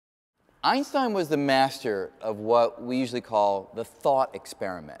Einstein was the master of what we usually call the thought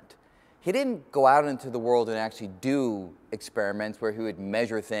experiment. He didn't go out into the world and actually do experiments where he would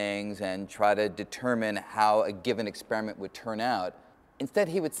measure things and try to determine how a given experiment would turn out. Instead,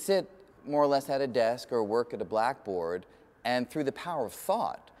 he would sit more or less at a desk or work at a blackboard and through the power of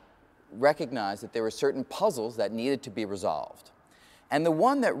thought, recognize that there were certain puzzles that needed to be resolved. And the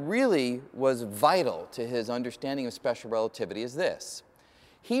one that really was vital to his understanding of special relativity is this.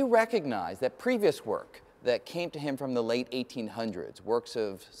 He recognized that previous work that came to him from the late 1800s, works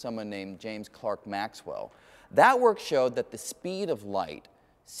of someone named James Clerk Maxwell, that work showed that the speed of light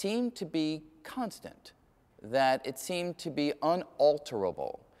seemed to be constant, that it seemed to be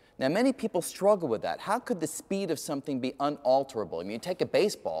unalterable. Now, many people struggle with that. How could the speed of something be unalterable? I mean, you take a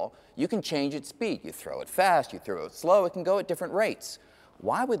baseball, you can change its speed. You throw it fast, you throw it slow, it can go at different rates.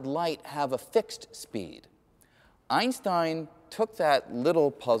 Why would light have a fixed speed? Einstein took that little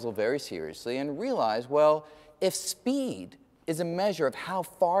puzzle very seriously and realized, well, if speed is a measure of how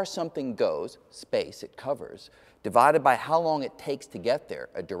far something goes, space it covers, divided by how long it takes to get there,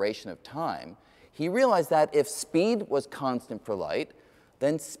 a duration of time, he realized that if speed was constant for light,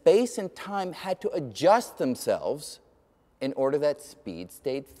 then space and time had to adjust themselves in order that speed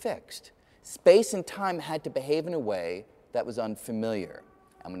stayed fixed. Space and time had to behave in a way that was unfamiliar.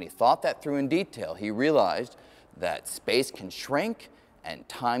 And when he thought that through in detail, he realized that space can shrink and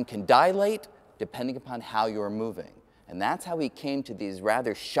time can dilate depending upon how you're moving. And that's how he came to these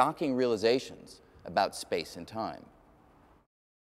rather shocking realizations about space and time.